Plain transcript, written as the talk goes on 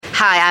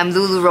Hi, I'm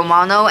LuLu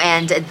Romano,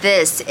 and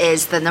this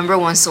is the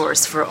 #1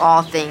 source for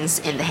all things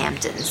in the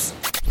Hamptons.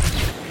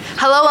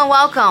 Hello and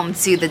welcome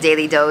to the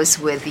Daily Dose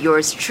with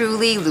yours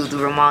truly,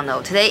 LuLu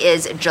Romano. Today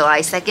is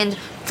July 2nd,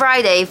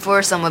 Friday.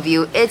 For some of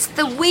you, it's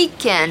the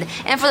weekend,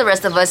 and for the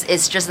rest of us,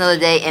 it's just another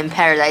day in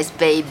paradise,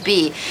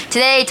 baby.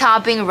 Today,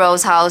 Topping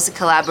Rose House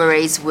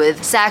collaborates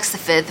with Saks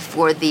Fifth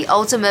for the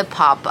ultimate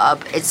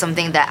pop-up. It's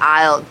something that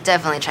I'll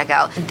definitely check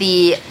out.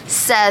 The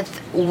Seth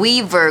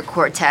Weaver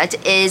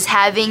Quartet is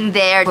having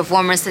their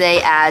performance today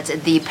at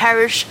the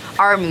Parrish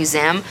Art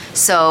Museum,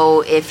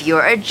 so if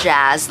you're a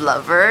jazz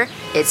lover,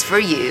 it's for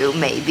you,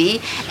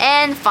 maybe.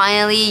 And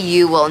finally,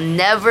 you will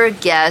never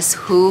guess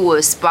who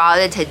was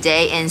spotted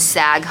today in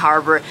Sag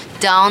Harbor.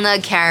 Donna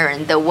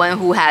Karen, the one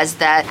who has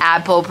that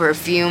apple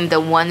perfume,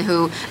 the one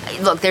who,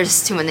 look,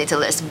 there's too many to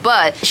list,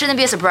 but it shouldn't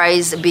be a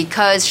surprise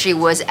because she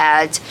was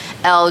at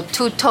El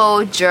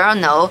Tutto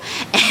Giorno,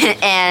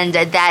 and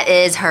that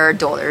is her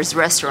daughter's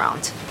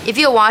restaurant. If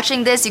you're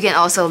watching this, you can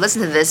also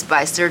listen to this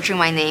by searching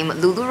my name,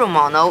 LuLu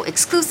Romano,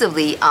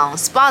 exclusively on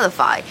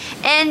Spotify.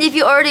 And if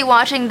you're already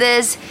watching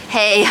this,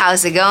 hey,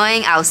 how's it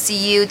going? I'll see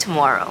you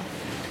tomorrow.